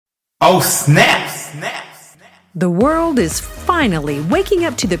Oh, snap! Snap! The world is finally waking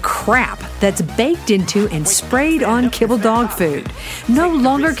up to the crap that's baked into and sprayed on kibble dog food. No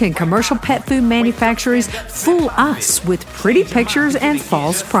longer can commercial pet food manufacturers fool us with pretty pictures and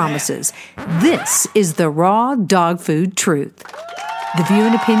false promises. This is the raw dog food truth. The view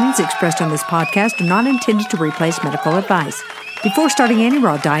and opinions expressed on this podcast are not intended to replace medical advice. Before starting any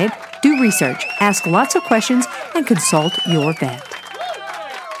raw diet, do research, ask lots of questions, and consult your vet.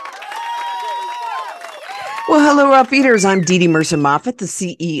 Well, hello, raw feeders. I'm DeDe Mercer-Moffat, the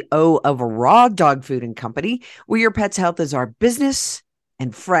CEO of Raw Dog Food and Company, where your pet's health is our business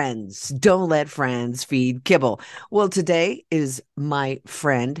and friends. Don't let friends feed kibble. Well, today is my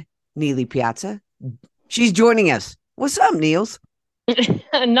friend, Nealy Piazza. She's joining us. What's up, Niels?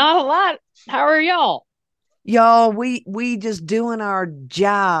 Not a lot. How are y'all? Y'all, we just doing our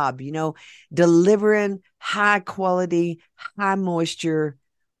job, delivering high quality, high moisture,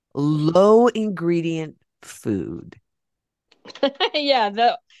 low ingredient food. Yeah,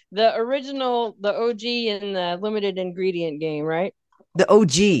 the original, the OG and the limited ingredient game, right? The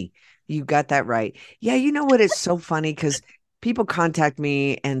OG. You got that right. Yeah, you know what? It's so funny because people contact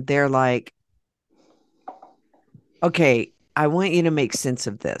me and they're like, okay, I want you to make sense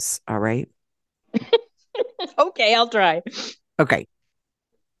of this. All right. Okay, I'll try. Okay.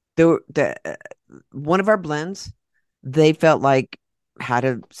 The one of our blends, they felt like had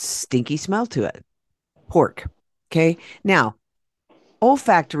a stinky smell to it. Pork. Okay. Now,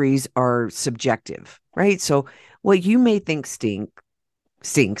 olfactories are subjective, right? So what you may think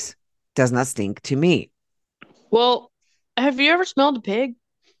stinks does not stink to me. Well, have you ever smelled a pig?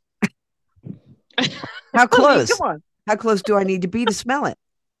 How close? Come on. How close do I need to be to smell it?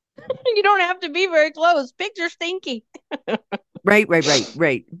 You don't have to be very close. Pigs are stinky. Right.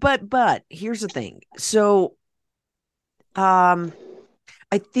 But here's the thing. So,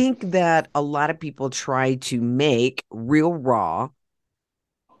 I think that a lot of people try to make real raw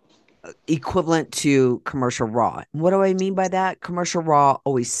equivalent to commercial raw. What do I mean by that? Commercial raw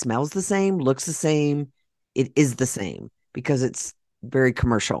always smells the same, looks the same. It is the same because it's very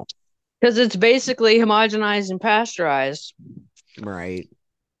commercial. Because it's basically homogenized and pasteurized. Right.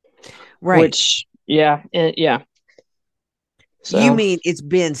 Which, yeah. So. You mean it's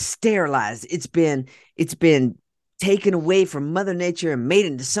been sterilized. It's been taken away from Mother Nature and made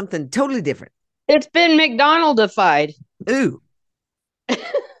into something totally different. It's been McDonaldified. Ooh.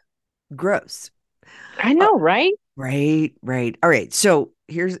 Gross. I know, right? Right. All right. So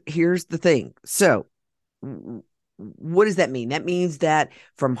here's the thing. So what does that mean? That means that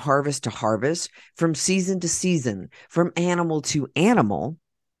from harvest to harvest, from season to season, from animal to animal,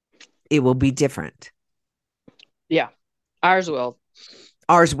 it will be different. Yeah. Ours will.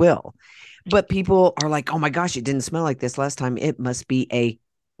 But people are like, oh my gosh, it didn't smell like this last time. It must be a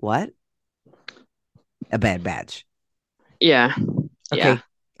what? A bad batch. Yeah. Okay. Yeah.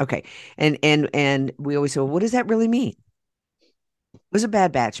 Okay. And we always say, well, what does that really mean? What does a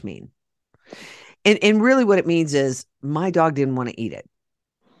bad batch mean? And really what it means is my dog didn't want to eat it.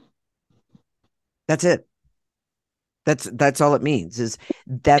 That's it. That's all it means is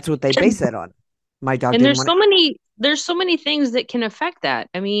that's what they base that on. My dog and didn't there's want there's so many things that can affect that.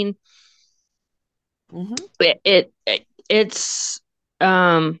 I mean, it's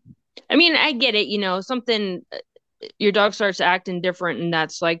I mean, I get it, something your dog starts acting different and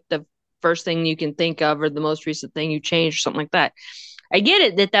that's like the first thing you can think of or the most recent thing you changed or something like that. I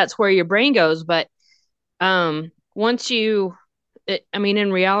get it that's where your brain goes, but once in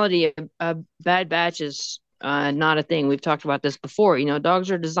reality a bad batch is not a thing. We've talked about this before. Dogs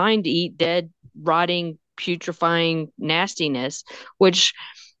are designed to eat dead, rotting, putrefying nastiness, which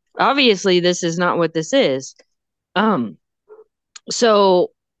obviously this is not what this is.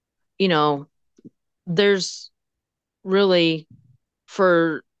 So, there's really,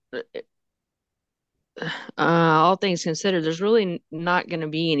 for all things considered, there's really not going to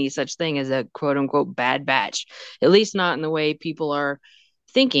be any such thing as a quote unquote bad batch, at least not in the way people are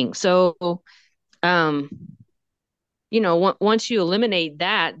thinking. So, once you eliminate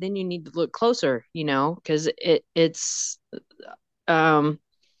that, then you need to look closer, because it's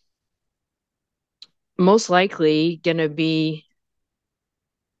most likely going to be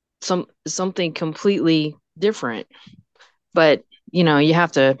something completely different. But, you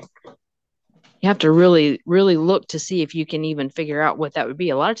have to really, really look to see if you can even figure out what that would be.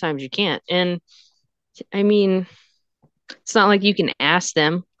 A lot of times you can't. And I mean, it's not like you can ask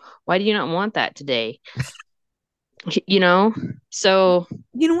them, why do you not want that today? So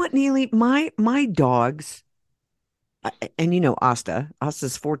you know what, Nealy, my dogs, and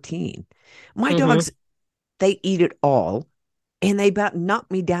Asta's 14. My dogs, they eat it all. and they about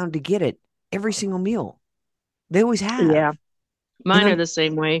knocked me down to get it every single meal. They always have. Yeah. Mine And are the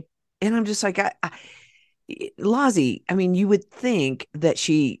same way. I'm just like, Lozzie, I mean, you would think that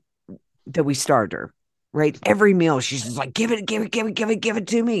we starved her, right? Every meal, she's just like, give it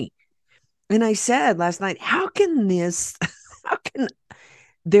to me. And I said last night, how can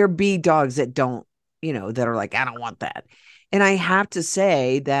there be dogs that don't, that are like, I don't want that. And I have to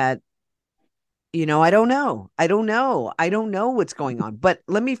say that, I don't know. I don't know what's going on. But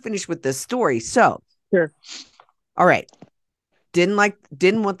let me finish with this story. So, Sure. all right. Didn't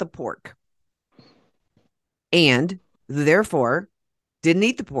want the pork. And therefore didn't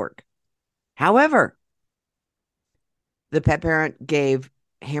eat the pork. However, the pet parent gave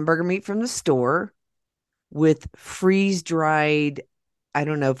hamburger meat from the store with freeze-dried, I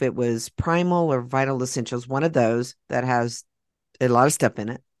don't know if it was Primal or Vital Essentials, one of those that has a lot of stuff in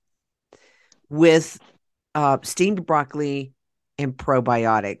it, with steamed broccoli and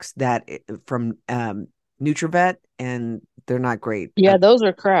probiotics that from NutriVet, and they're not great. Yeah, those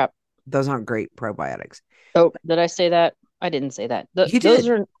are crap. Those aren't great probiotics. Oh, did I say that? I didn't say that. You Those did.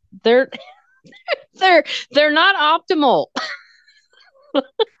 are they're they're not optimal.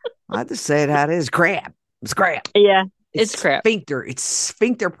 I have to say it how it is. Crap. It's crap. Yeah, it's crap. It's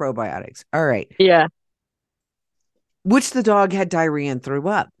sphincter probiotics. All right. Yeah. Which the dog had diarrhea and threw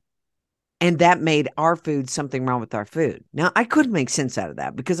up. And that made our food something wrong with our food. Now, I couldn't make sense out of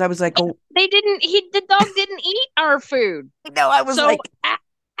that because I was like, oh, The dog didn't eat our food. no, I was So like,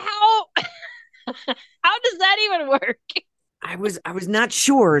 how how does that even work? I was not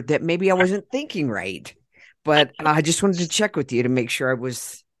sure that maybe I wasn't thinking right, but I just wanted to check with you to make sure I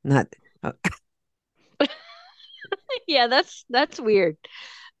was not. Yeah, that's weird.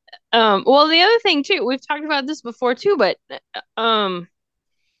 Well, the other thing too, we've talked about this before too, but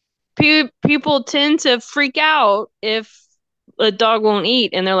people tend to freak out if a dog won't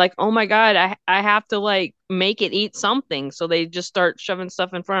eat, and they're like, "Oh my God, I have to like make it eat something." So they just start shoving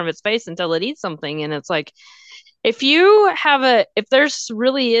stuff in front of its face until it eats something, and it's like, if there's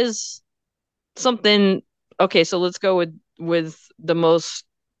really is something, okay, so let's go with the most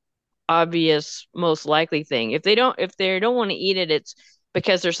obvious, most likely thing. If they don't want to eat it, it's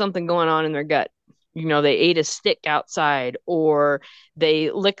because there's something going on in their gut. They ate a stick outside, or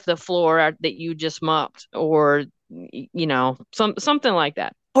they lick the floor that you just mopped, or something like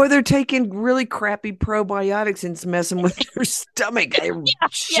that. Or they're taking really crappy probiotics and it's messing with their stomach.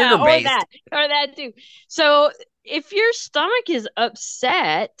 Sugar based. Or that too. So if your stomach is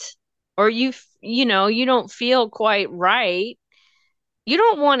upset, or you don't feel quite right, you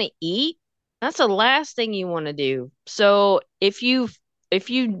don't want to eat. That's the last thing you want to do. So if you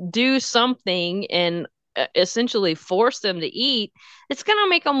do something and essentially force them to eat, it's going to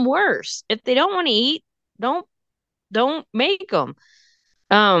make them worse. If they don't want to eat, don't make them.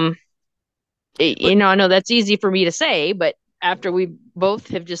 I know that's easy for me to say, but after we both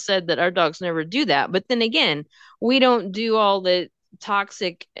have just said that our dogs never do that. But then again, we don't do all the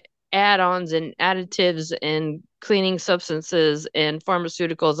toxic add-ons and additives and cleaning substances and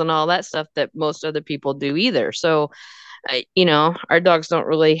pharmaceuticals and all that stuff that most other people do either. So, our dogs don't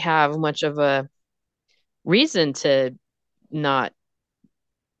really have much of a reason to not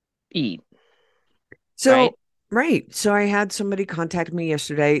eat. So, right. So I had somebody contact me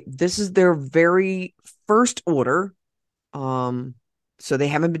yesterday. This is their very first order. So they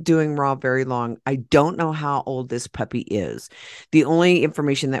haven't been doing raw very long. I don't know how old this puppy is. The only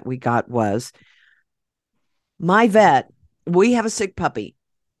information that we got was my vet, we have a sick puppy.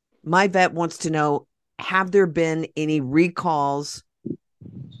 My vet wants to know, have there been any recalls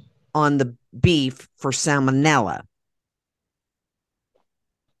on the beef for salmonella?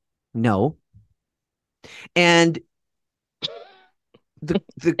 No. And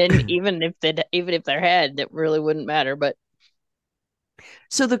and even if they're had, it really wouldn't matter. But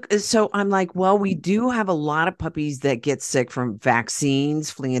so I'm like, well, we do have a lot of puppies that get sick from vaccines,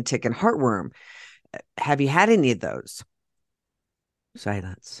 flea and tick, and heartworm. Have you had any of those?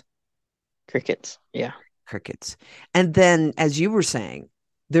 Silence. Crickets. Yeah. Crickets. And then, as you were saying,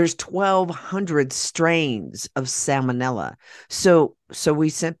 there's 1,200 strains of salmonella. So we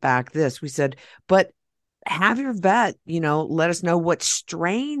sent back this. We said, but have your vet, let us know what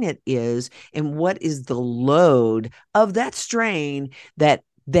strain it is and what is the load of that strain that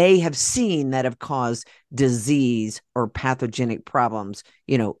they have seen that have caused disease or pathogenic problems,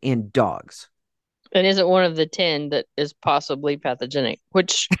 in dogs. And is it one of the 10 that is possibly pathogenic?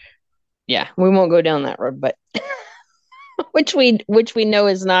 Which, yeah, we won't go down that road, but which we know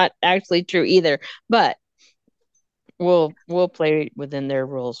is not actually true either. But we'll play within their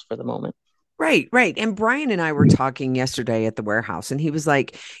rules for the moment. Right, right. And Brian and I were talking yesterday at the warehouse, and he was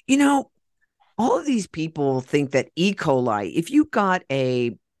like, all of these people think that E. coli, if you got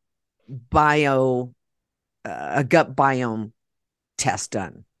bio, a gut biome test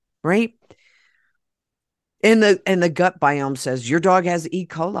done, right? And the gut biome says your dog has E.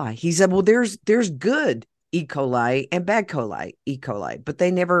 coli. He said, well, there's good E. coli and bad E. coli, but they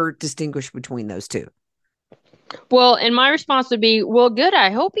never distinguish between those two. Well, and my response would be, well, good.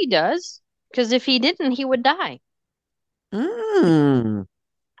 I hope he does. Because if he didn't, he would die. Mm.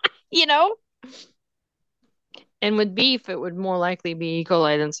 You know? And with beef, it would more likely be E.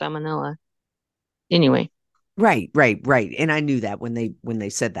 coli than salmonella. Anyway. Right, right, right. And I knew that when they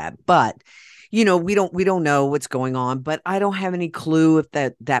said that. But we don't know what's going on, but I don't have any clue if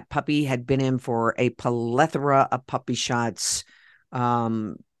that puppy had been in for a plethora of puppy shots,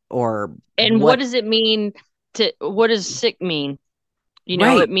 or And what does it mean what does sick mean?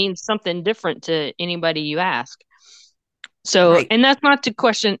 Right. It means something different to anybody you ask. So, Right. and that's not to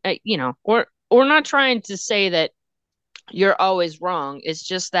question, we're not trying to say that you're always wrong. It's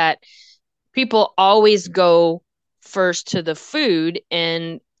just that people always go first to the food,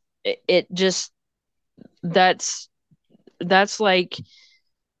 and it just that's like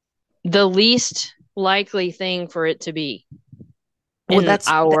the least likely thing for it to be Well,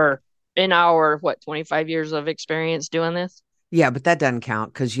 in our what 25 years of experience doing this. Yeah, but that doesn't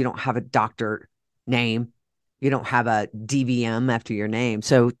count because you don't have a doctor name. You don't have a DVM after your name.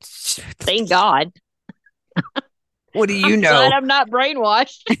 So Thank God. What do you I'm know? glad I'm not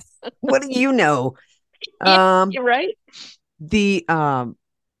brainwashed. What do you know? You're right.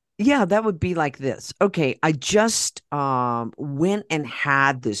 Yeah, that would be like this. Okay, I just went and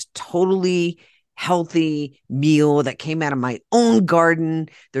had this totally healthy meal that came out of my own garden.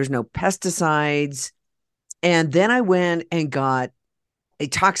 There's no pesticides. And then I went and got a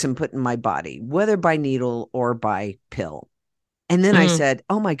toxin put in my body, whether by needle or by pill. And then I said,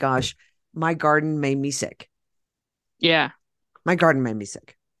 oh my gosh, my garden made me sick. Yeah. My garden made me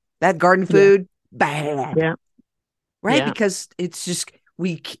sick. That garden food, bad. Yeah. Right? Yeah. Because it's just,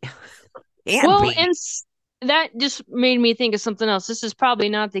 we can't well, be. And that just made me think of something else. This is probably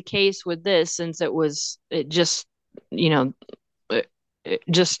not the case with this, since it just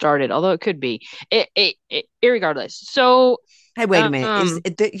just started, although it could be irregardless. So Hey, wait a minute. Is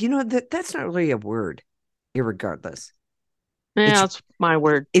it, that's not really a word, irregardless. Yeah, it's my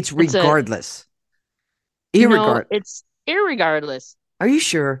word. It's regardless. It's irregardless. Are you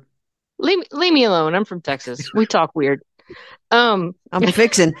sure? Leave me alone. I'm from Texas. We talk weird. I'm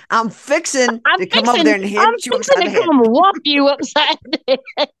fixing to come over there and hit you upside the head. Come whop you upside the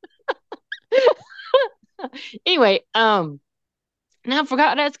head. Anyway, now I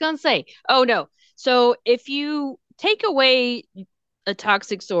forgot what I was gonna say. Oh no. So if you take away a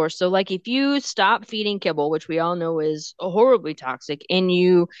toxic source, so like if you stop feeding kibble, which we all know is horribly toxic, and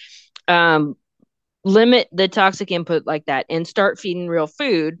you limit the toxic input like that and start feeding real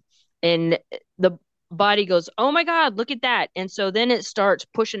food, and the body goes, oh my God, look at that. And so then it starts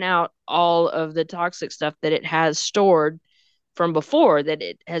pushing out all of the toxic stuff that it has stored from before, that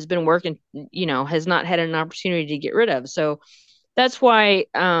it has been working, has not had an opportunity to get rid of. So that's why,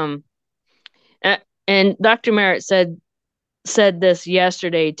 and Dr. Merritt said this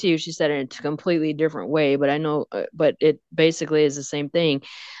yesterday too. She said it in a completely different way, but I know, but it basically is the same thing.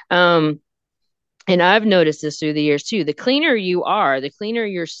 And I've noticed this through the years too. The cleaner you are, the cleaner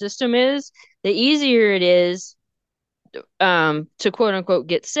your system is, the easier it is to quote unquote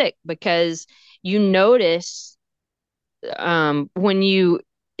get sick, because you notice when you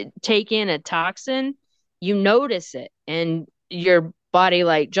take in a toxin, you notice it, and your body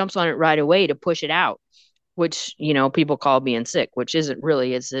like jumps on it right away to push it out, which people call being sick, which isn't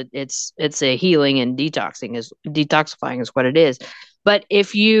really. It's a healing and detoxifying is what it is. But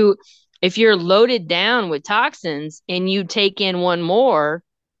if you're loaded down with toxins and you take in one more,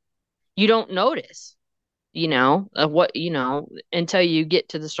 you don't notice, until you get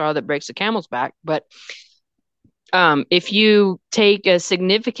to the straw that breaks the camel's back. But if you take a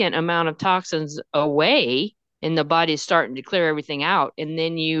significant amount of toxins away and the body's starting to clear everything out, and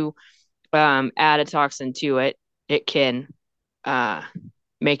then you add a toxin to it, it can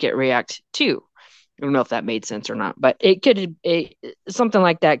make it react too. I don't know if that made sense or not, but something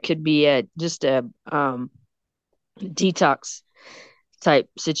like that could be just a detox type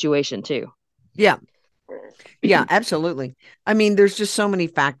situation too. Yeah. Yeah, absolutely. I mean, there's just so many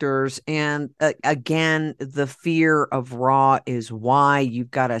factors. And again, the fear of raw is why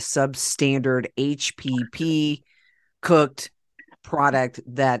you've got a substandard HPP cooked product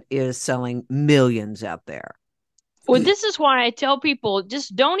that is selling millions out there. Well, this is why I tell people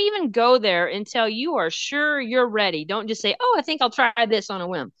just don't even go there until you are sure you're ready. Don't just say, "Oh, I think I'll try this on a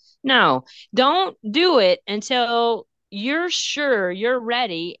whim." No, don't do it until you're sure you're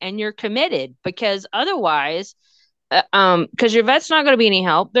ready and you're committed, because otherwise, because your vet's not going to be any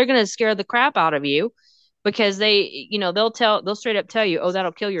help. They're going to scare the crap out of you because they'll straight up tell you, "Oh,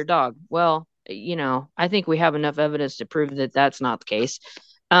 that'll kill your dog." Well, I think we have enough evidence to prove that that's not the case.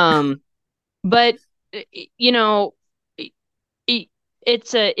 But you know, it,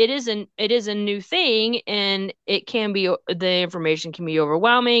 it is a new thing, and the information can be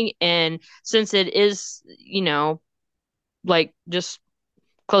overwhelming. And since it is, like just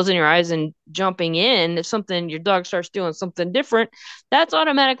closing your eyes and jumping in, if your dog starts doing something different, that's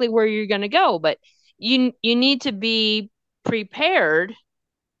automatically where you're going to go. But you need to be prepared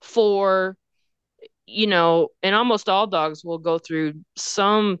for, and almost all dogs will go through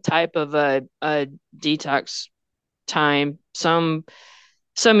some type of a detox time. Some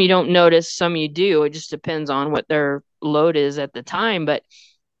you don't notice, some you do. It just depends on what their load is at the time. But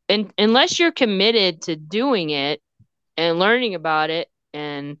unless you're committed to doing it and learning about it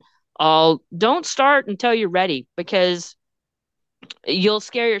and all, don't start until you're ready, because you'll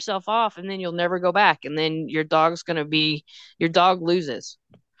scare yourself off and then you'll never go back. And then your dog loses.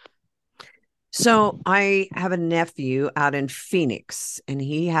 So I have a nephew out in Phoenix, and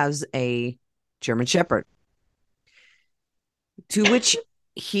he has a German Shepherd, to which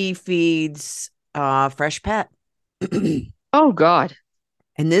he feeds fresh pet. Oh God.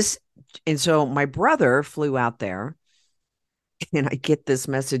 And so my brother flew out there, and I get this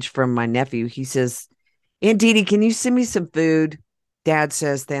message from my nephew. He says, "Aunt DeDe, can you send me some food? Dad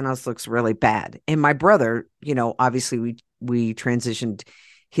says Thanos looks really bad." And my brother, obviously we transitioned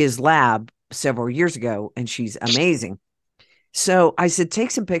his lab several years ago, and she's amazing. So I said,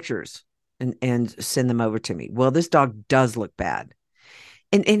 take some pictures and send them over to me. Well, this dog does look bad.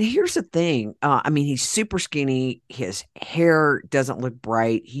 And here's the thing. He's super skinny. His hair doesn't look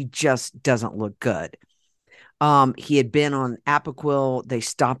bright. He just doesn't look good. He had been on Apoquil. They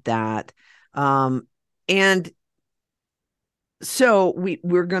stopped that. And so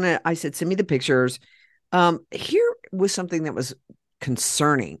I said, send me the pictures. Here was something that was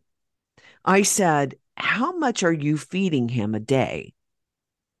concerning. I said, how much are you feeding him a day?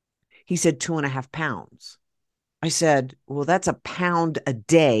 He said 2.5 pounds. I said, well, that's a pound a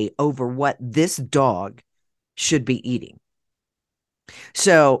day over what this dog should be eating.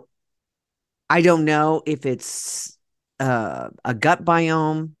 So I don't know if it's a gut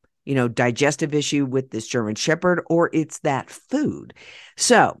biome, digestive issue with this German Shepherd, or it's that food.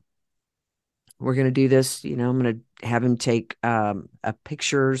 So we're going to do this. I'm going to have him take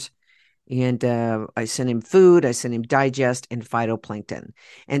pictures. And I sent him food, I sent him digest and phytoplankton.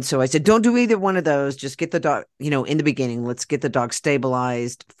 And so I said, don't do either one of those. Just get the dog, in the beginning, let's get the dog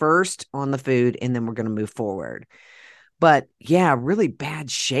stabilized first on the food, and then we're going to move forward. But yeah, really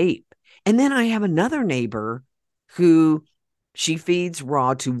bad shape. And then I have another neighbor who she feeds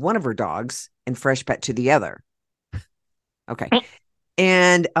raw to one of her dogs and fresh pet to the other. Okay.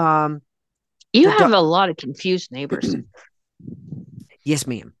 And you have a lot of confused neighbors. Yes,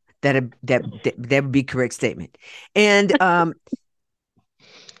 ma'am. That would be correct statement. And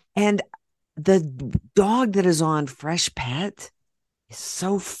and the dog that is on fresh pet is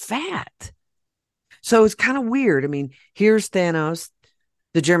so fat. So it's kind of weird. Here's Thanos,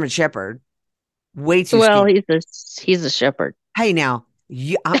 the German Shepherd, way too skinny. He's a shepherd. Hey, now,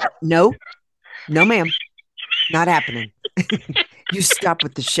 no, ma'am, not happening. You stop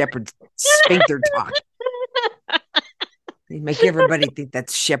with the shepherd sphincter talk. They make everybody think that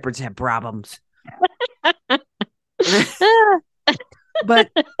shepherds have problems. but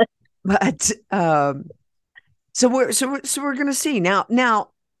so we're gonna see now.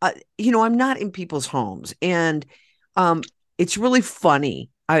 I'm not in people's homes, and it's really funny.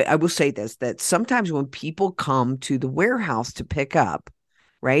 I will say this, that sometimes when people come to the warehouse to pick up,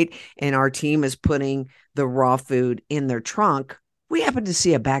 right, and our team is putting the raw food in their trunk, we happen to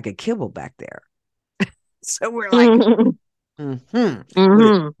see a bag of kibble back there. So we're like,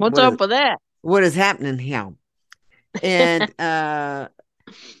 What's up with that? What is happening here? And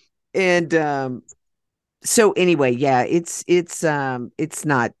so anyway, yeah, it's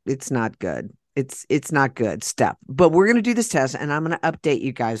not good. It's not good stuff. But we're gonna do this test, and I'm gonna update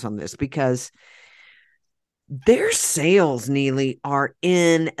you guys on this, because their sales, Nealy, are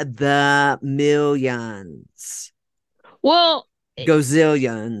in the millions. Well,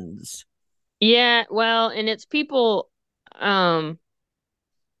 gazillions. Yeah, well, and it's people that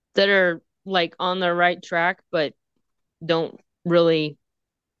are like on the right track but don't really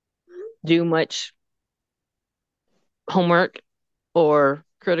do much homework or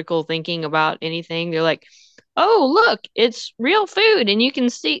critical thinking about anything. They're like, oh, look, it's real food. And you can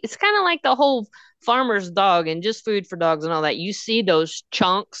see it's kind of like the whole farmer's dog and just food for dogs and all that. You see those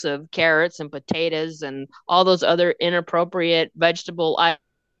chunks of carrots and potatoes and all those other inappropriate vegetable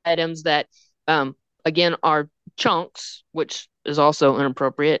items that, again, are chunks, which is also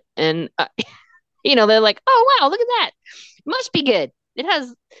inappropriate. And, they're like, oh, wow, look at that. It must be good. It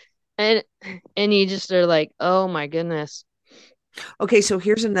has, and, and you just are like, oh my goodness. Okay, so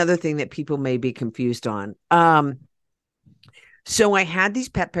here's another thing that people may be confused on. So I had these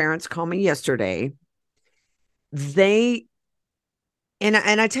pet parents call me yesterday. They and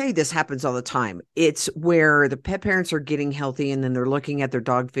I tell you, this happens all the time. It's where the pet parents are getting healthy and then they're looking at their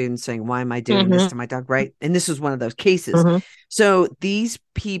dog food and saying, why am I doing this to my dog? Right. And this is one of those cases. So these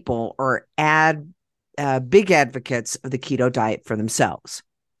people are big advocates of the keto diet for themselves.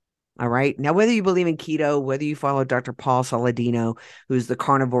 All right. Now, whether you believe in keto, whether you follow Dr. Paul Saladino, who's the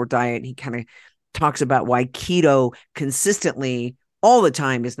carnivore diet, he kind of talks about why keto consistently all the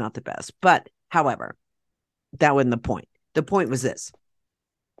time is not the best. But however, that wasn't the point. The point was this.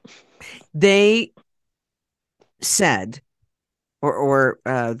 They said, or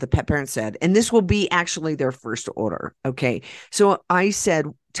the pet parent said, and this will be actually their first order. Okay. So I said,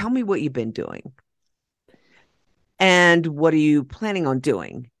 tell me what you've been doing. And what are you planning on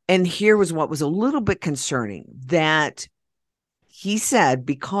doing? And here was what was a little bit concerning, that he said,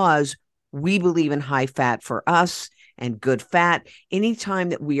 because we believe in high fat for us and good fat, anytime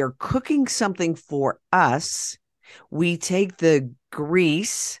that we are cooking something for us, we take the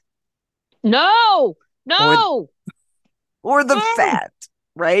grease. No. Or the fat,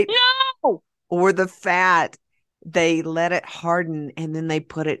 right? No. Or the fat. They let it harden and then they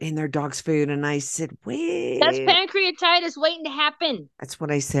put it in their dog's food. And I said, wait. That's pancreatitis waiting to happen. That's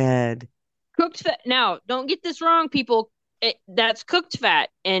what I said. Cooked fat. Now, don't get this wrong, people. That's cooked fat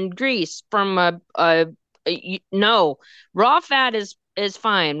and grease from no. Raw fat is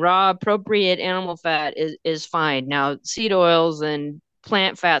fine. Raw appropriate animal fat is fine. Now, seed oils and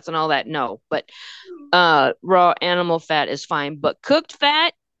plant fats and all that, no. But raw animal fat is fine. But cooked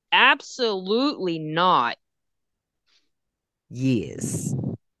fat, absolutely not. Yes.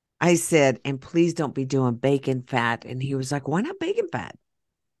 I said, and please don't be doing bacon fat. And he was like, why not bacon fat?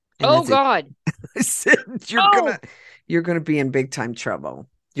 And oh God. I said, you're gonna be in big time trouble.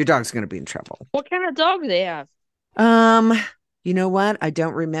 Your dog's gonna be in trouble. What kind of dog do they have? You know what? I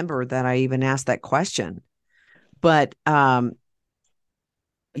don't remember that I even asked that question. But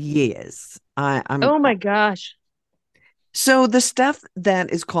yes. I'm oh my gosh. So the stuff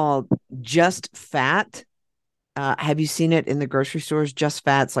that is called just fat, have you seen it in the grocery stores? Just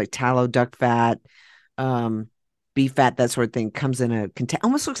fats like tallow, duck fat, beef fat, that sort of thing, comes in a container.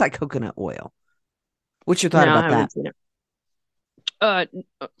 Almost looks like coconut oil. What's your thought about that? Seen it.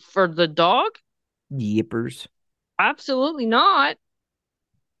 For the dog? Yippers. Absolutely not.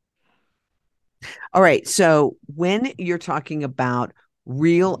 All right. So when you're talking about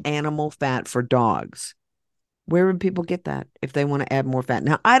real animal fat for dogs, where would people get that if they want to add more fat?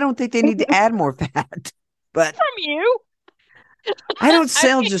 Now, I don't think they need to add more fat, but from you. I don't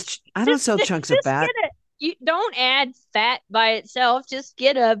sell chunks of fat. You don't add fat by itself. Just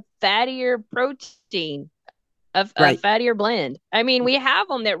get a fattier protein, a fattier blend. I mean, we have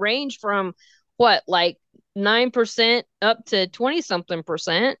them that range from what, like 9% up to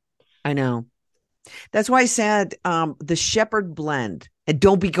 20-something%. I know. That's why I said the Shepherd blend, and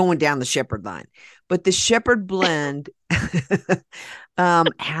don't be going down the Shepherd line, but the Shepherd blend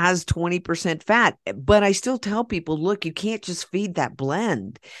has 20% fat. But I still tell people, look, you can't just feed that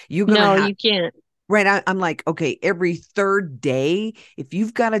blend. You can't. Right. I'm like, okay, every third day, if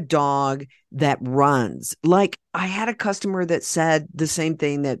you've got a dog that runs, like I had a customer that said the same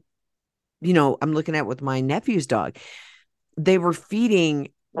thing that, I'm looking at with my nephew's dog. They were feeding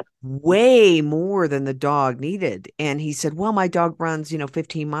way more than the dog needed. And he said, well, my dog runs,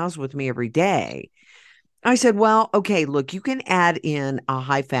 15 miles with me every day. I said, well, okay, look, you can add in a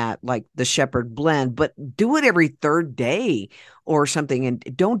high fat like the Shepherd blend, but do it every third day or something. And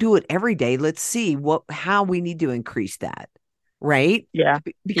don't do it every day. Let's see how we need to increase that. Right? Yeah.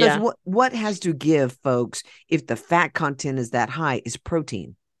 Because what has to give, folks, if the fat content is that high, is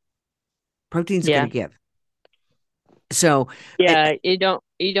protein. Protein's going to give. So yeah, you don't,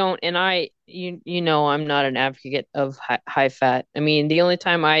 and I'm not an advocate of high fat. I mean, the only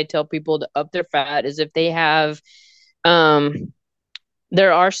time I tell people to up their fat is if they have,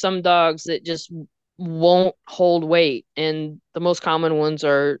 there are some dogs that just won't hold weight, and the most common ones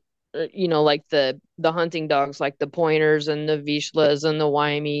are, like the hunting dogs, like the pointers and the Vizslas and the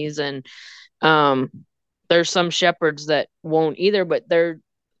Weimies, and there's some shepherds that won't either, but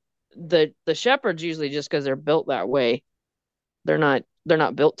the shepherds usually just because they're built that way. They're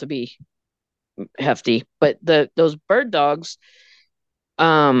not built to be hefty. But those bird dogs,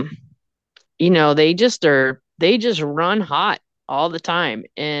 um, they just run hot all the time,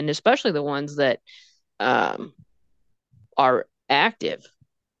 and especially the ones that um are active.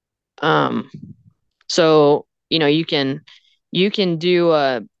 Um, so you can do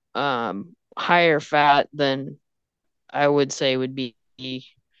a higher fat than I would say would be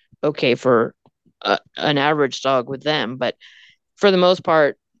okay for an average dog with them, but for the most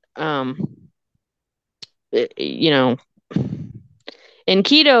part, um, it, you know, and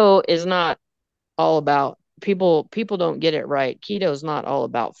keto is not all about people don't get it right. Keto is not all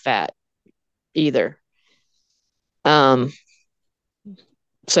about fat either. Um,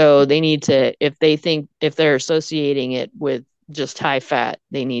 so they need to, if they're associating it with just high fat,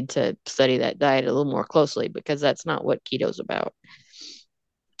 they need to study that diet a little more closely because that's not what keto's about.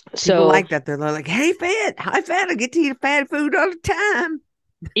 People So like that. They're like, hey, fat, high fat. I get to eat fat food all the time.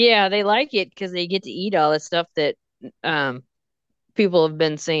 yeah, they like it because they get to eat all the stuff that um people have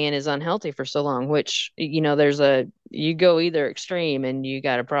been saying is unhealthy for so long, which you go either extreme and you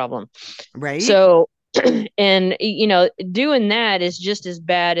got a problem. Right? So and doing that is just as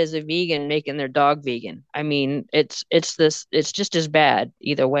bad as a vegan making their dog vegan. I mean, it's just as bad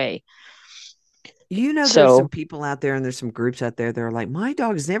either way. There's some So people out there and there's some groups out there that are like, my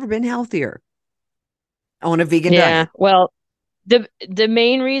dog has never been healthier on a vegan yeah, diet. well, the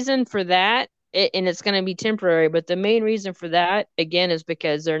main reason for that, and it's going to be temporary, but the main reason for that again is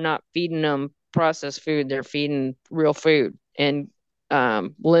because they're not feeding them processed food; they're feeding real food and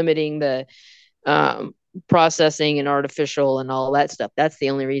limiting the um, processing and artificial and all that stuff. That's the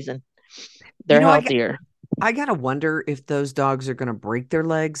only reason You they're know, healthier. I gotta wonder if those dogs are gonna break their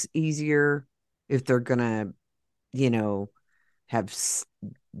legs easier, if they're gonna, you know, have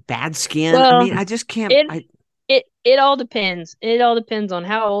bad skin. I Well, mean, I just can't. it it all depends. It all depends on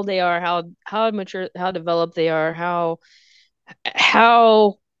how old they are, how mature, how developed they are,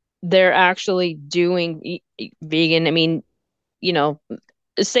 how they're actually doing vegan. I mean, you know,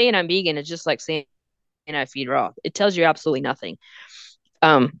 saying I'm vegan is just like saying I feed raw. It tells you absolutely nothing.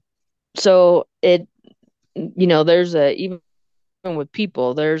 Um, so there's a even with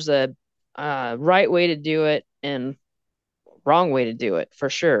people, there's a right way to do it and wrong way to do it for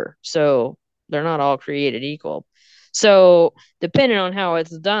sure. So they're not all created equal. So depending on how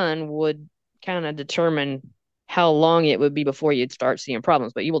it's done would kind of determine how long it would be before you'd start seeing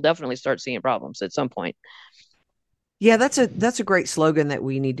problems. But you will definitely start seeing problems at some point. Yeah, that's a great slogan that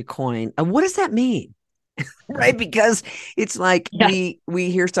we need to coin. What does that mean? Right? Because it's like Yeah,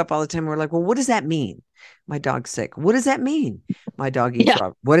 we hear stuff all the time. We're like, well, what does that mean? My dog's sick. What does that mean? My dog eats yeah,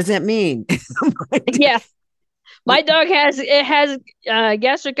 raw. What does that mean? yeah. My dog has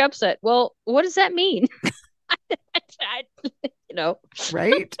gastric upset. Well, what does that mean? I, you know.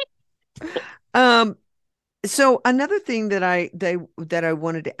 Right? Um, so another thing that I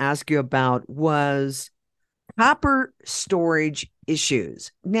wanted to ask you about was copper storage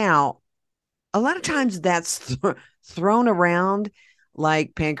issues. Now, a lot of times that's thrown around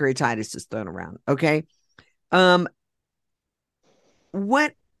like pancreatitis is thrown around. Okay. Um,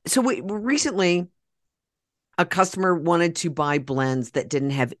 what so we recently a customer wanted to buy blends that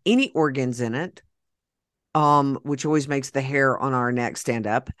didn't have any organs in it, which always makes the hair on our neck stand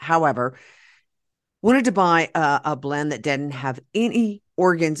up. However, wanted to buy a blend that didn't have any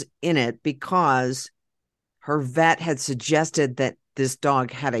organs in it because her vet had suggested that this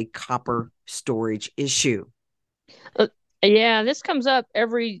dog had a copper storage issue. Uh, yeah, this comes up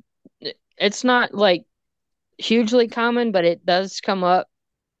it's not like hugely common, but it does come up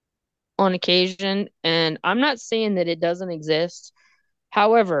on occasion. And I'm not saying that it doesn't exist.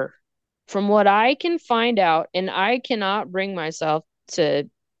 However, from what I can find out, and I cannot bring myself to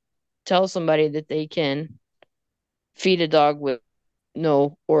tell somebody that they can feed a dog with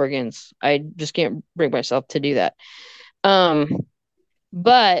no organs. I just can't bring myself to do that. Um,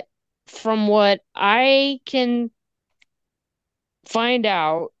 but from what I can find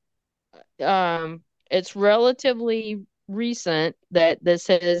out, it's relatively recent that this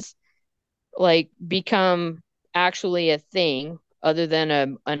has like become actually a thing other than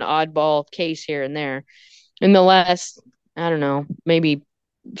an oddball case here and there in the last, I don't know, maybe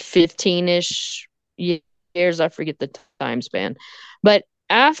 15-ish years. I forget the time span, but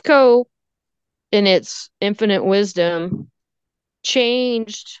AFCO in its infinite wisdom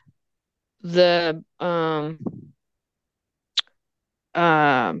changed the um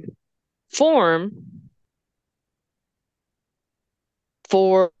form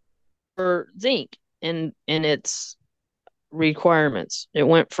for zinc. in its requirements. I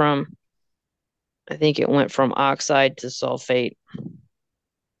think it went from oxide to sulfate.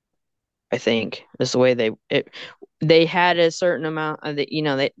 I think is the way they had a certain amount of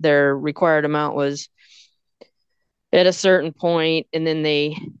their required amount was at a certain point, and then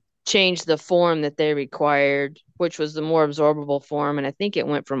they changed the form that they required, which was the more absorbable form. And I think it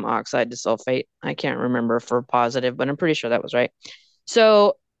went from oxide to sulfate. I can't remember for positive, but I'm pretty sure that was right.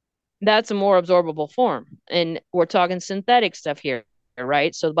 So that's a more absorbable form. And we're talking synthetic stuff here,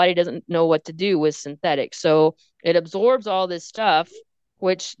 right? So the body doesn't know what to do with synthetic. So it absorbs all this stuff,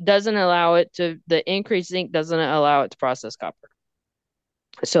 which doesn't allow it to, the increased zinc doesn't allow it to process copper.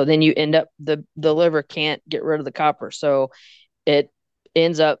 So then you end up, the liver can't get rid of the copper. So it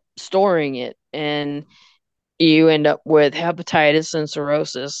ends up storing it, and you end up with hepatitis and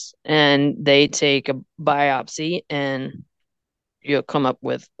cirrhosis, and they take a biopsy and you'll come up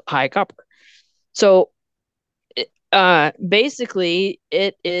with high copper. So basically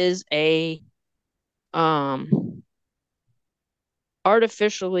it is a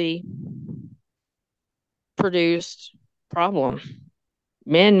artificially produced problem,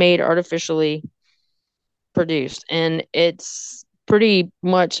 man-made, artificially produced, and it's pretty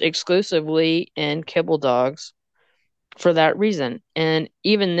much exclusively in kibble dogs for that reason. And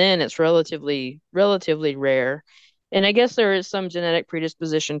even then it's relatively rare. And I guess there is some genetic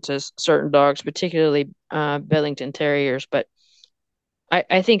predisposition to certain dogs, particularly Bedlington Terriers. But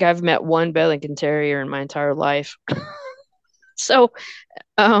I think I've met one Bedlington Terrier in my entire life. So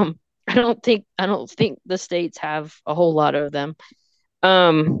I don't think the states have a whole lot of them.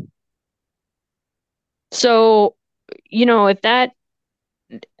 So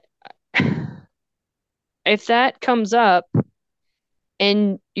if that comes up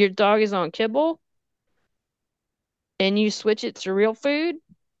and your dog is on kibble and you switch it to real food,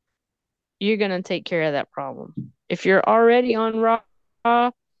 you're going to take care of that problem. If you're already on raw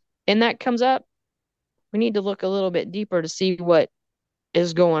and that comes up, we need to look a little bit deeper to see what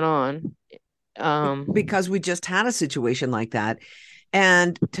is going on. Because we just had a situation like that.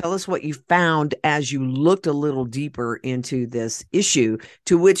 And tell us what you found as you looked a little deeper into this issue,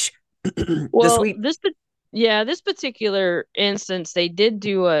 to which this particular instance, they did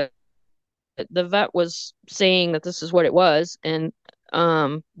do the vet was saying that this is what it was, and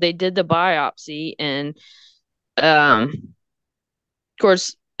they did the biopsy, and of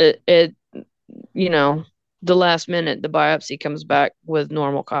course it the last minute the biopsy comes back with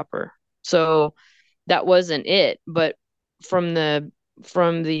normal copper. So that wasn't it, but from the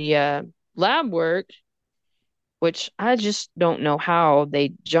lab work, which I just don't know how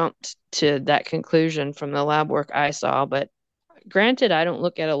they jumped to that conclusion from the lab work I saw. But granted, I don't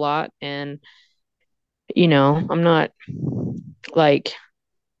look at a lot, and I'm not like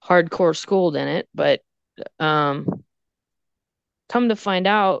hardcore schooled in it, but come to find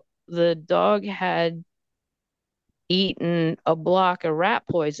out, the dog had eaten a block of rat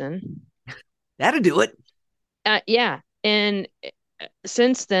poison. That'll do it. Yeah. And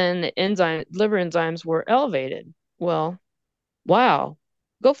since then, liver enzymes were elevated. Well, wow,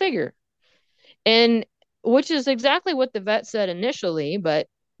 go figure. And which is exactly what the vet said initially, but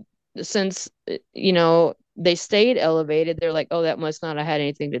since they stayed elevated, they're like, oh, that must not have had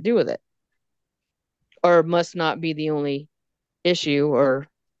anything to do with it, or must not be the only issue, or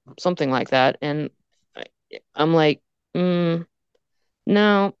something like that. And I'm like, no,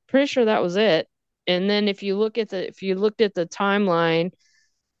 pretty sure that was it. And then if you looked at the timeline,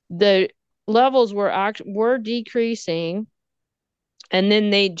 the levels were decreasing, and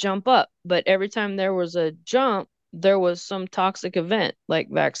then they jump up. But every time there was a jump, there was some toxic event like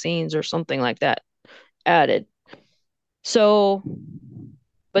vaccines or something like that added. So,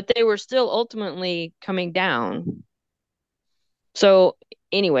 but they were still ultimately coming down. So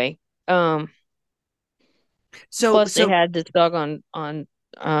anyway, plus they had this dog on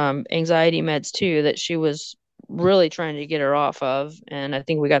anxiety meds too that she was really trying to get her off of, and I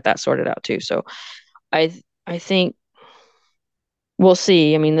think we got that sorted out too. So I think we'll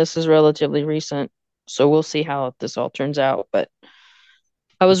see. I mean, this is relatively recent, so we'll see how this all turns out. But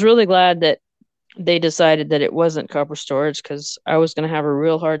I was really glad that they decided that it wasn't copper storage, because I was going to have a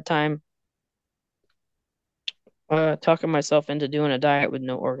real hard time talking myself into doing a diet with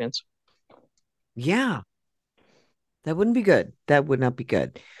no organs. Yeah. That wouldn't be good. That would not be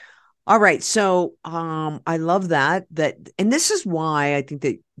good. All right. So I love that. And this is why I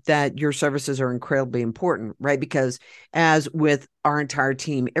think that your services are incredibly important, right? Because as with our entire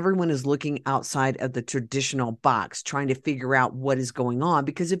team, everyone is looking outside of the traditional box, trying to figure out what is going on.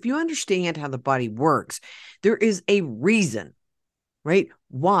 Because if you understand how the body works, there is a reason, right?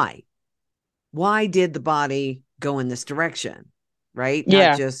 Why why did the body go in this direction? Right? Not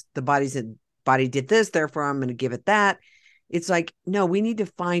Yeah. just the body did this, therefore I'm going to give it that. It's like, no, we need to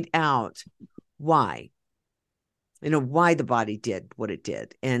find out why. Why the body did what it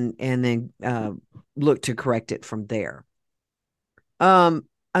did, and then look to correct it from there.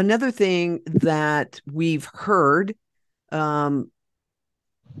 Another thing that we've heard in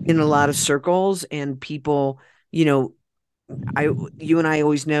a lot of circles, and people, you and I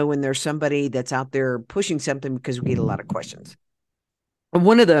always know when there's somebody that's out there pushing something, because we get a lot of questions. And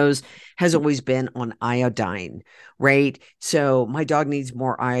one of those has always been on iodine, right? So my dog needs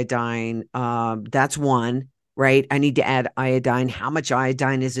more iodine. That's one, right? I need to add iodine. How much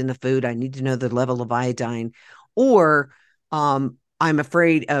iodine is in the food? I need to know the level of iodine. Or I'm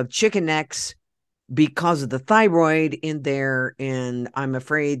afraid of chicken necks because of the thyroid in there, and I'm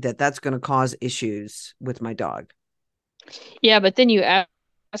afraid that that's going to cause issues with my dog. Yeah, but then you ask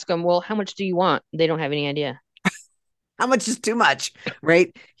them, well, how much do you want? They don't have any idea. How much is too much,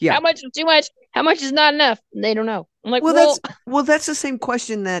 right? Yeah. How much is too much? How much is not enough? They don't know. I'm like, Well, that's the same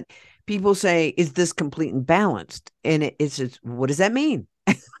question that people say, is this complete and balanced? And it's just, what does that mean?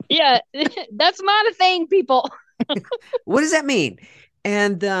 yeah, that's not a thing, people. What does that mean?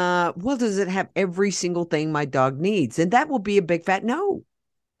 And well, does it have every single thing my dog needs? And that will be a big fat no.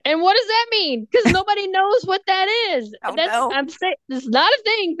 And what does that mean? Because nobody knows what that is. Oh no. I'm saying it's not a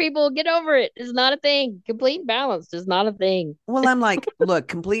thing, people. Get over it. It's not a thing. Complete and balanced is not a thing. Well, I'm like, look,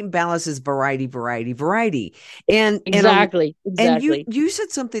 complete and balanced is variety, variety, variety. And exactly. and you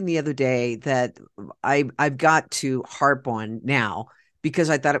said something the other day that I've got to harp on now because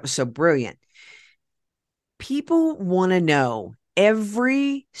I thought it was so brilliant. People want to know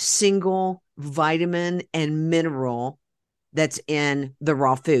every single vitamin and mineral that's in the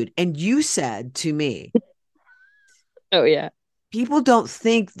raw food. And you said to me, oh yeah, people don't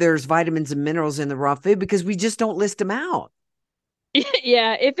think there's vitamins and minerals in the raw food because we just don't list them out.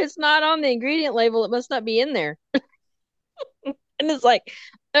 yeah. If it's not on the ingredient label, it must not be in there. And it's like,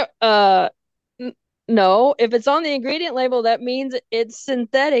 uh, no. If it's on the ingredient label, that means it's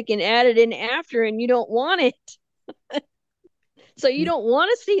synthetic and added in after, and you don't want it. So you don't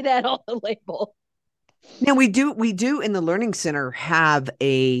want to see that on the label. Now we do in the Learning Center have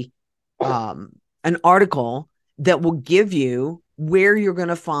an article that will give you where you're going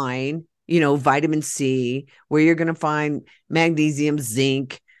to find, vitamin C, where you're going to find magnesium,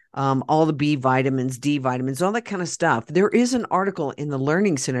 zinc, all the B vitamins, D vitamins, all that kind of stuff. There is an article in the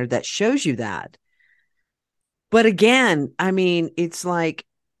Learning Center that shows you that. But again, I mean, it's like,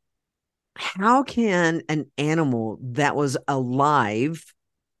 how can an animal that was alive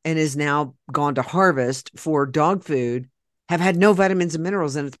and is now gone to harvest for dog food have had no vitamins and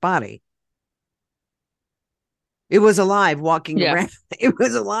minerals in its body? It was alive walking around. It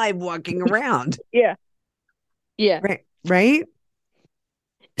was alive walking around. Yeah. Yeah. Right.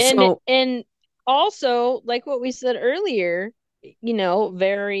 And also, like what we said earlier,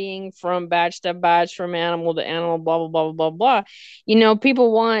 varying from batch to batch, from animal to animal, blah blah blah blah blah.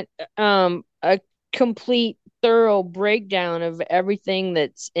 People want a complete, thorough breakdown of everything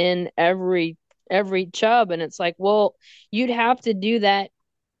that's in every chub, and it's like, well, you'd have to do that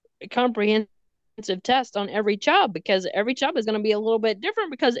comprehensive test on every chub, because every chub is going to be a little bit different,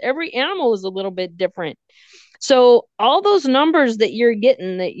 because every animal is a little bit different. So all those numbers that you're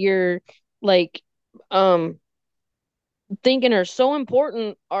getting, that you're like thinking are so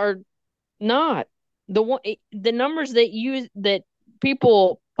important, are not. The numbers that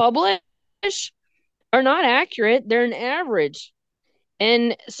people publish are not accurate. They're an average.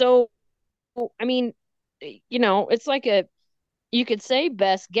 And so, I mean, it's like you could say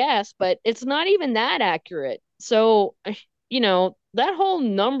best guess, but it's not even that accurate. So, that whole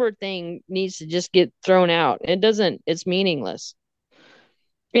number thing needs to just get thrown out. It's meaningless.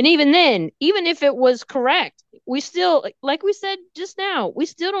 And even then, even if it was correct, we still, like we said just now, we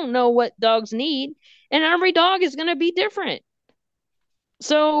still don't know what dogs need, and every dog is going to be different.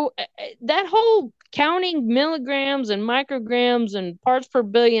 So that whole counting milligrams and micrograms and parts per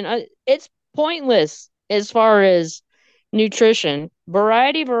billion, it's pointless as far as nutrition.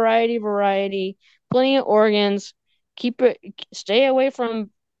 Variety, variety, variety, plenty of organs. Stay away from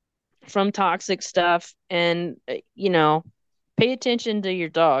toxic stuff, and pay attention to your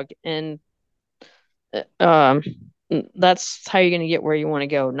dog, and that's how you're going to get where you want to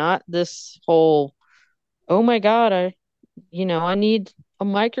go. Not this whole, oh my god, I need a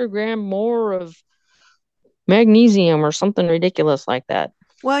microgram more of magnesium or something ridiculous like that.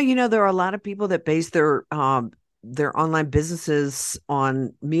 Well, there are a lot of people that base their online businesses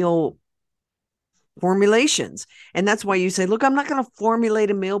on meal formulations. And that's why you say, look, I'm not going to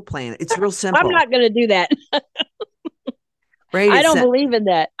formulate a meal plan. It's real I'm simple, not going to do that. right? I It's don't that, believe in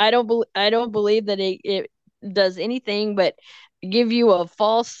that. I don't believe that it does anything but give you a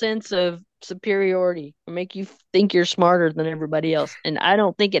false sense of superiority or make you think you're smarter than everybody else. And I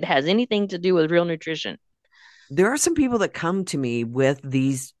don't think it has anything to do with real nutrition. there are some people that come to me with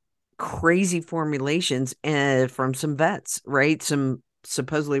these crazy formulations from some vets, right? Some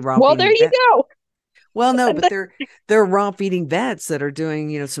supposedly raw Well, there feeding you vets. go. Well, no, but they're raw feeding vets that are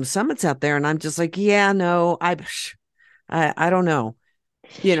doing, some summits out there, and I'm just like, yeah, no, I don't know,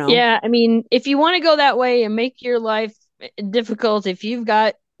 you know. Yeah, I mean, if you want to go that way and make your life difficult, if you've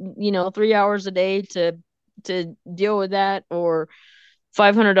got, 3 hours a day to deal with that, or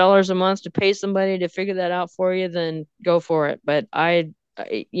 $500 a month to pay somebody to figure that out for you, then go for it. But I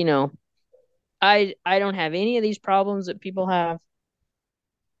don't have any of these problems that people have.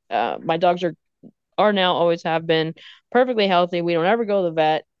 My dogs are now, always have been, perfectly healthy. We don't ever go to the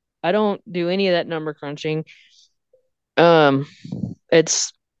vet. I don't do any of that number crunching. Um,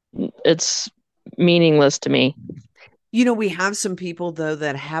 it's it's meaningless to me. We have some people though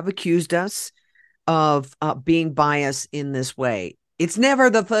that have accused us of being biased in this way. It's never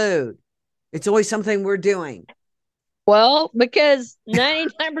the food. It's always something we're doing. Well, because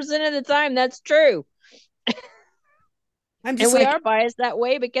 99% of the time that's true. I'm And just we like, are biased that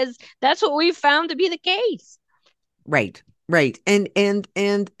way because that's what we've found to be the case. right, right. And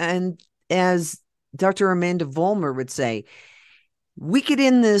as Dr. Amanda Vollmer would say, we could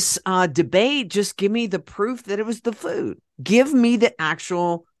end this debate. Just give me the proof that it was the food. Give me the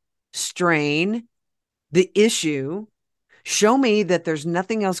actual strain, the issue. Show me that there's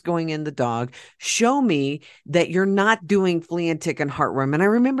nothing else going in the dog. Show me that you're not doing flea and tick and heartworm. And I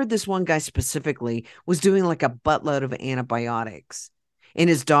remember this one guy specifically was doing like a buttload of antibiotics, and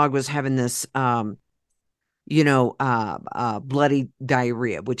his dog was having this, bloody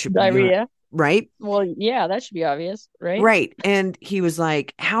diarrhea, which Diarrhea. right. Well, yeah, that should be obvious, right? Right. And he was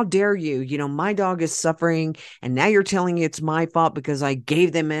like, how dare you? My dog is suffering. And now you're telling me it's my fault because I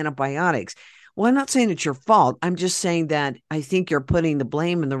gave them antibiotics. Well, I'm not saying it's your fault. I'm just saying that I think you're putting the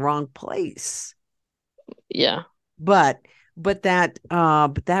blame in the wrong place. Yeah. But that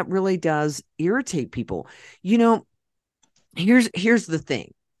really does irritate people. You know, here's the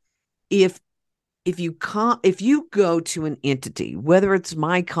thing. If if you go to an entity, whether it's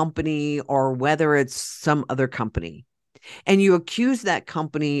my company or whether it's some other company, and you accuse that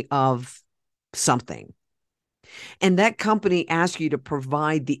company of something, and that company asks you to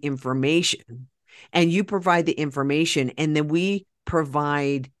provide the information, and you provide the information, and then we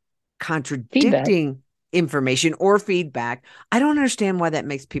provide Feedback. contradicting information or feedback, I don't understand why that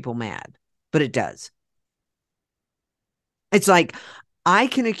makes people mad, but it does. It's like, I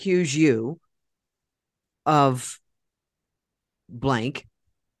can accuse you of blank,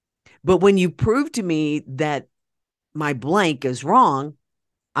 but when you prove to me that my blank is wrong,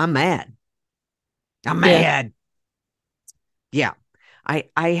 I'm mad. I'm Yeah. mad. Yeah.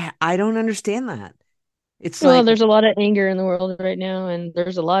 I don't understand that. It's Well, like, there's a lot of anger in the world right now, and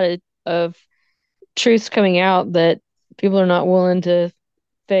there's a lot of truths coming out that people are not willing to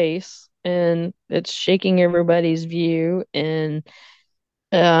face, and it's shaking everybody's view. And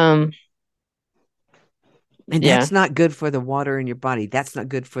um, and yeah, that's not good for the water in your body. That's not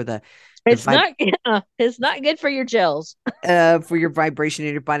good for the it's vibe not it's not good for your gels. for your vibration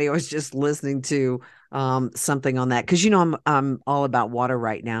in your body. I was just listening to something on that because I'm all about water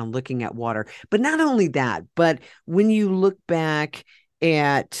right now, looking at water. But not only that, but when you look back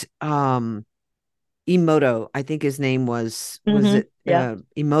at Emoto, I think his name was it Yeah.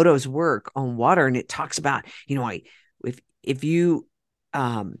 Emoto's work on water, and it talks about, if you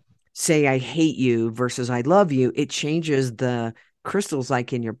say I hate you versus I love you, it changes the crystals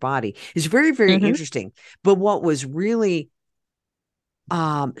like in your body. It's very, very hmm interesting. But what was really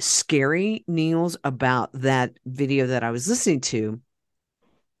scary, Niels, about that video that I was listening to,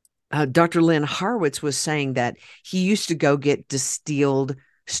 Dr. Lynn Harwitz was saying that he used to go get distilled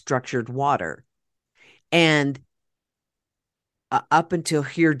structured water. And up until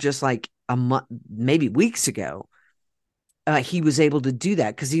here, just like a month, maybe weeks ago, he was able to do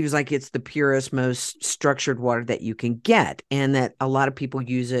that because he was like, it's the purest, most structured water that you can get, and that a lot of people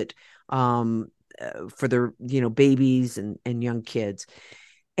use it for their, babies and young kids.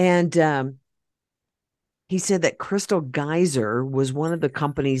 And he said that Crystal Geyser was one of the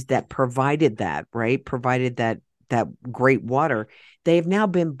companies that provided that, right? Provided that great water. They have now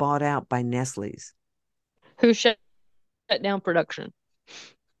been bought out by Nestle's. Who shut down production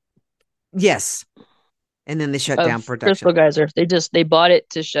Yes. And then they shut down of Crystal production. Geyser? They bought it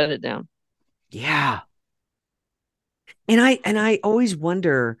to shut it down. Yeah. And I always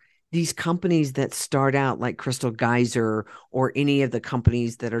wonder, these companies that start out like Crystal Geyser or any of the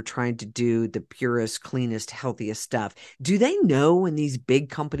companies that are trying to do the purest, cleanest, healthiest stuff, do they know when these big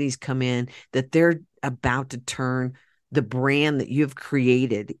companies come in that they're about to turn the brand that you've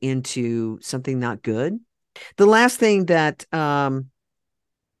created into something not good? The last thing that I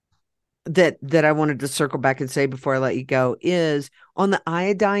wanted to circle back and say before I let you go is on the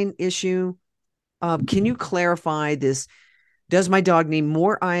iodine issue. Can you clarify this? Does my dog need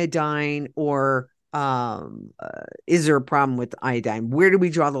more iodine, or is there a problem with iodine? Where do we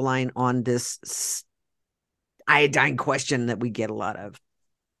draw the line on this iodine question that we get a lot of?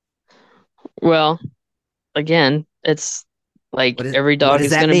 Well, again, it's like every What dog does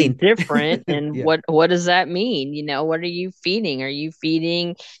is that going to be mean? different. And Yeah. what does that mean? What are you feeding? Are you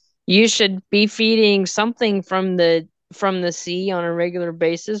feeding? You should be feeding something from the sea on a regular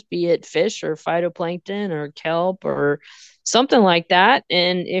basis, be it fish or phytoplankton or kelp or something like that.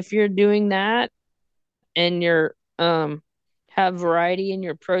 And if you're doing that and you're have variety in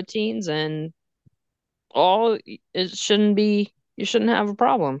your proteins and all, it shouldn't be, you shouldn't have a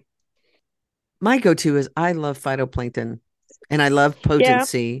problem. My go-to is I love phytoplankton, and I love Yeah,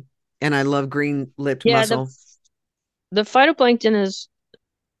 potency, and I love green-lipped yeah, mussel. the phytoplankton is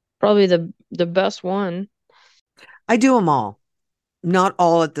probably the best one. I do them all, not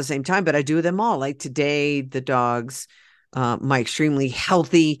all at the same time, but I do them all. Like today, the dogs, my extremely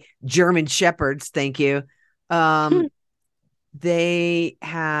healthy German shepherds, thank you. Um, they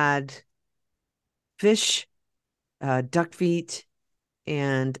had fish, duck feet,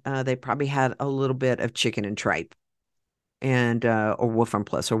 and they probably had a little bit of chicken and tripe, and or Wolfram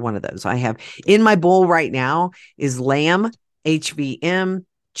Plus, or one of those. I have in my bowl right now is lamb, HVM,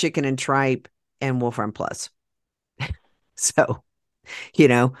 chicken and tripe, and Wolfram Plus. So, you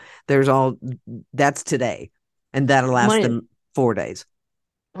know, there's all that's today, and that'll last Mine, them 4 days.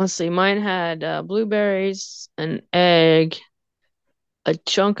 let's see, mine had blueberries, an egg, a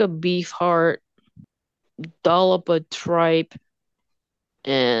chunk of beef heart, dollop of tripe,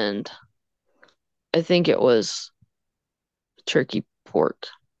 and I think it was turkey pork.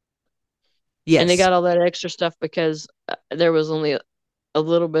 And they Yes. got all that extra stuff because there was only a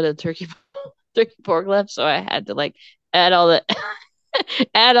little bit of turkey pork left, so I had to like add all the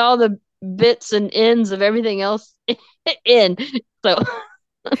add all the bits and ends of everything else in. So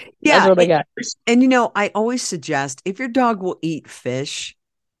that's Yeah. what I got. And, I always suggest, if your dog will eat fish,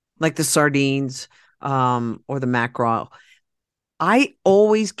 like the sardines, or the mackerel, I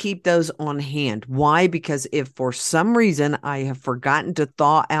always keep those on hand. Why? Because if for some reason I have forgotten to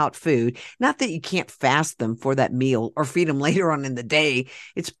thaw out food, not that you can't fast them for that meal or feed them later on in the day,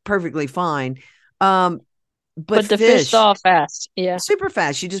 it's perfectly fine. But But the fish fish, thaw fast. Yeah. super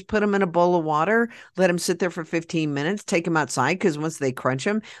fast. You just put them in a bowl of water, let them sit there for 15 minutes, take them outside, because once they crunch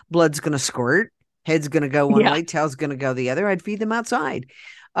them, blood's going to squirt, head's going to go one Yeah. way, tail's going to go the other. I'd feed them outside.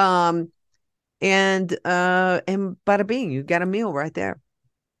 Um, and bada bing, you got a meal right there.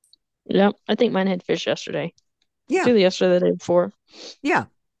 Yeah. I think mine had fish yesterday. It's Yeah. either yesterday or the day before. Yeah.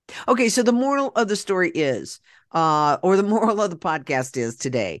 Okay, so the moral of the story is, or the moral of the podcast is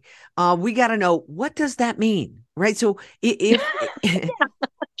today, we got to know, what does that mean, right? So if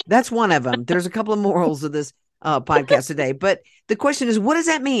that's one of them, there's a couple of morals of this podcast today, but the question is, what does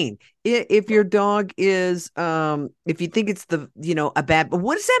that mean? If your dog is, if you think it's a bad, but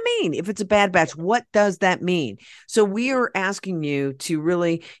what does that mean? If it's a bad batch, what does that mean? So we are asking you to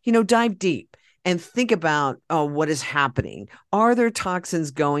really, dive deep and think about what is happening. Are there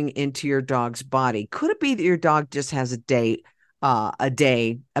toxins going into your dog's body? Could it be that your dog just has a bad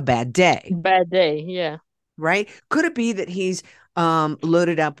day, Bad day. Yeah. right? Could it be that he's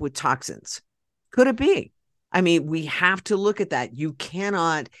loaded up with toxins? Could it be? I mean, we have to look at that. You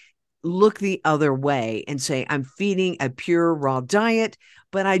cannot look the other way and say, I'm feeding a pure raw diet,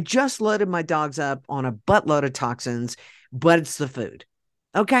 but I just loaded my dogs up on a buttload of toxins, but it's the food.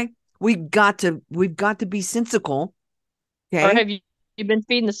 Okay. We've got to be sensical. Or Okay. have you been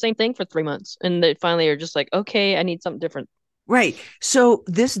feeding the same thing for 3 months and they finally are just like, okay, I need something different. Right. So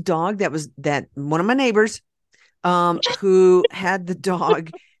this dog that one of my neighbors, who had the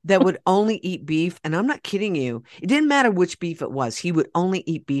dog that would only eat beef, and I'm not kidding you. It didn't matter which beef it was. He would only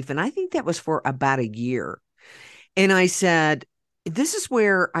eat beef. And I think that was for about a year. And I said, this is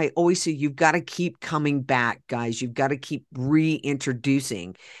where I always say, you've got to keep coming back, guys. You've got to keep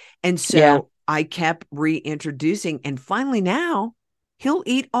reintroducing. And Yeah. so I kept reintroducing. And finally now he'll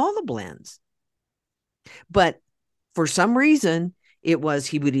eat all the blends. But for some reason, he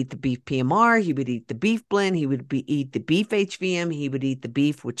would eat the beef PMR, he would eat the beef blend, he would eat the beef HVM, he would eat the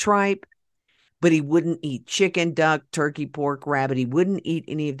beef with tripe. but he wouldn't eat chicken, duck, turkey, pork, rabbit. He wouldn't eat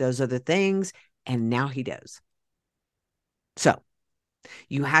any of those other things. And now he does. So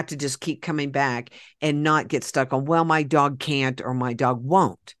you have to just keep coming back and not get stuck on, well, my dog can't or my dog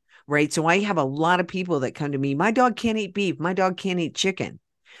won't. Right. So I have a lot of people that come to me, my dog can't eat beef. My dog can't eat chicken.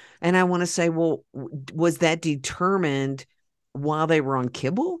 And I want to say, well, was that determined while they were on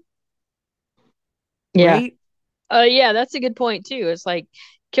kibble? Yeah. Right. Yeah, that's a good point too. It's like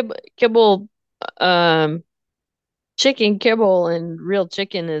kibble, um, chicken kibble and real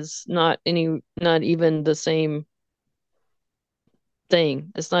chicken is not even the same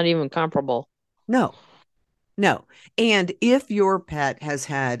thing. It's not even comparable. No. And if your pet has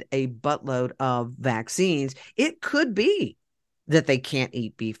had a buttload of vaccines, it could be that they can't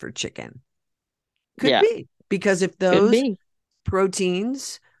eat beef or chicken. Could Yeah, be. Because if could those be.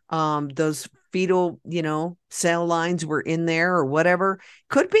 proteins, those fetal, cell lines were in there or whatever,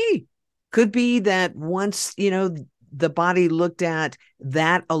 could be that once, the body looked at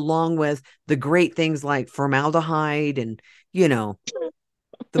that along with the great things like formaldehyde and,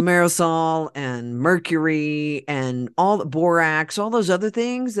 the marisol and mercury and all the borax, all those other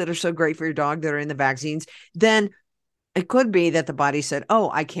things that are so great for your dog that are in the vaccines, then it could be that the body said, oh,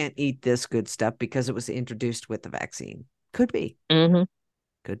 I can't eat this good stuff because it was introduced with the vaccine. Could be. Mm-hmm.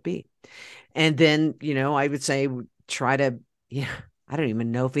 Could be. And then, I would say try to, I don't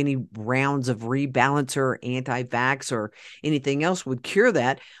even know if any rounds of rebalancer or anti-vax or anything else would cure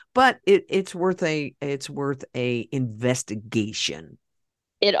that, but it's worth a investigation.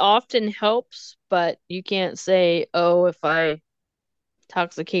 It often helps, but you can't say, oh, if I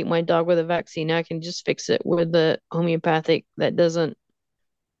toxicate my dog with a vaccine, I can just fix it with the homeopathic. It doesn't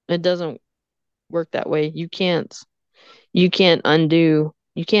work that way. You can't undo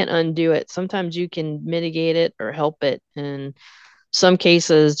it. Sometimes you can mitigate it or help it. In some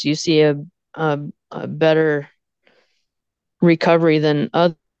cases you see a better recovery than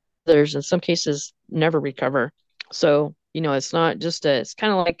others. In some cases never recover. So, it's not just it's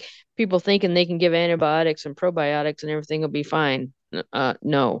kind of like people thinking they can give antibiotics and probiotics and everything will be fine.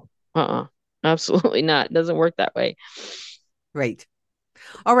 No. Absolutely not. It doesn't work that way. Right.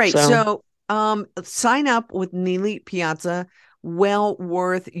 All right. So So, sign up with Nealy Piazza. Well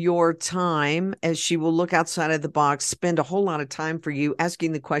worth your time, as she will look outside of the box, spend a whole lot of time for you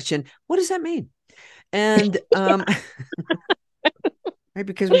asking the question, what does that mean? And, right,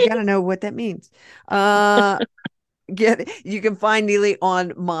 because we got to know what that means. You can find Nealy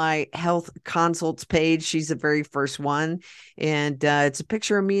on my health consults page. She's the very first one. And it's a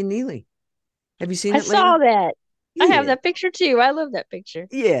picture of me and Nealy. Have you seen I it, Lena? saw that. I have Yeah. that picture too. I love that picture.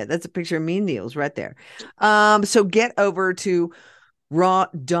 Yeah, that's a picture of me and Neil's right there. So get over to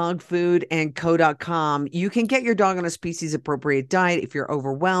rawdogfoodandco.com. You can get your dog on a species appropriate diet. If you're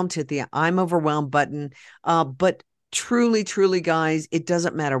overwhelmed, hit the I'm overwhelmed button. But truly, truly, guys, it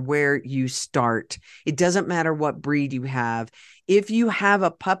doesn't matter where you start. It doesn't matter what breed you have. If you have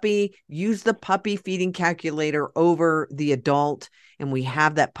a puppy, use the puppy feeding calculator over the adult. And we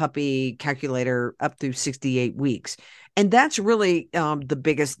have that puppy calculator up through 68 weeks. And that's really the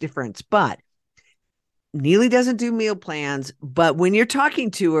biggest difference. But Nealy doesn't do meal plans, but when you're talking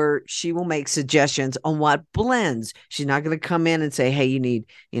to her, she will make suggestions on what blends. She's not going to come in and say, hey, you need,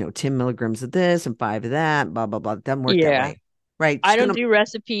 10 milligrams of this and 5 of that, blah, blah, blah. It doesn't work that Yeah. way. Right. I don't do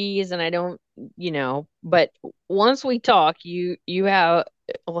recipes and I don't, but once we talk,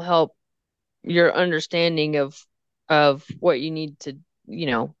 will help your understanding of what you need to,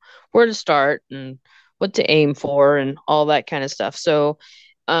 where to start and what to aim for and all that kind of stuff. So,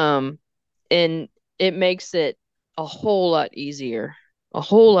 and it makes it a whole lot easier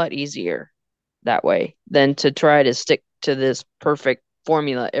that way than to try to stick to this perfect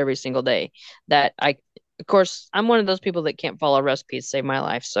formula every single day. Of course, I'm one of those people that can't follow recipes to save my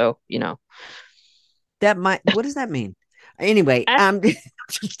life. So, what does that mean? Anyway, I'm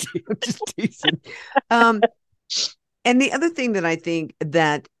just teasing. And the other thing that I think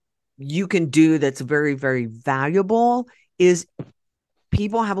that you can do that's very, very valuable is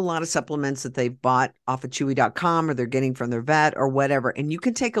people have a lot of supplements that they've bought off of chewy.com or they're getting from their vet or whatever. And you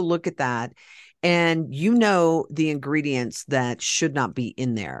can take a look at that and the ingredients that should not be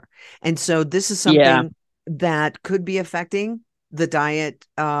in there. And so this is something that could be affecting the diet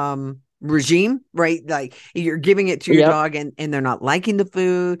regime, right? Like you're giving it to your dog and they're not liking the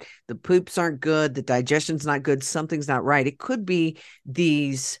food. The poops aren't good. The digestion's not good. Something's not right. It could be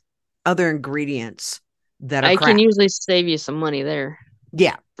these other ingredients that are I crap. can usually save you some money there.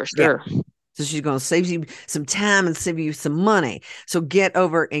 Yeah, for sure. Yeah. So she's going to save you some time and save you some money. So get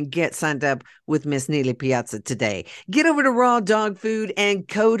over and get signed up with Miss Nealy Piazza today. Get over to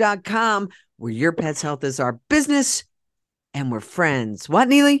rawdogfoodandco.com. where your pet's health is our business and we're friends. What,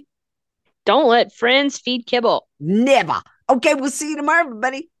 Nealy? Don't let friends feed kibble. Never. Okay, we'll see you tomorrow,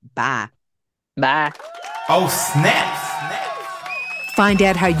 everybody. Bye. Bye. Oh, snap! Find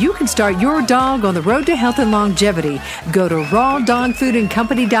out how you can start your dog on the road to health and longevity. Go to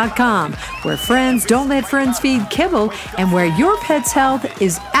rawdogfoodandcompany.com, where friends don't let friends feed kibble and where your pet's health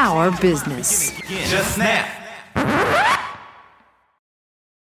is our business. Just snap!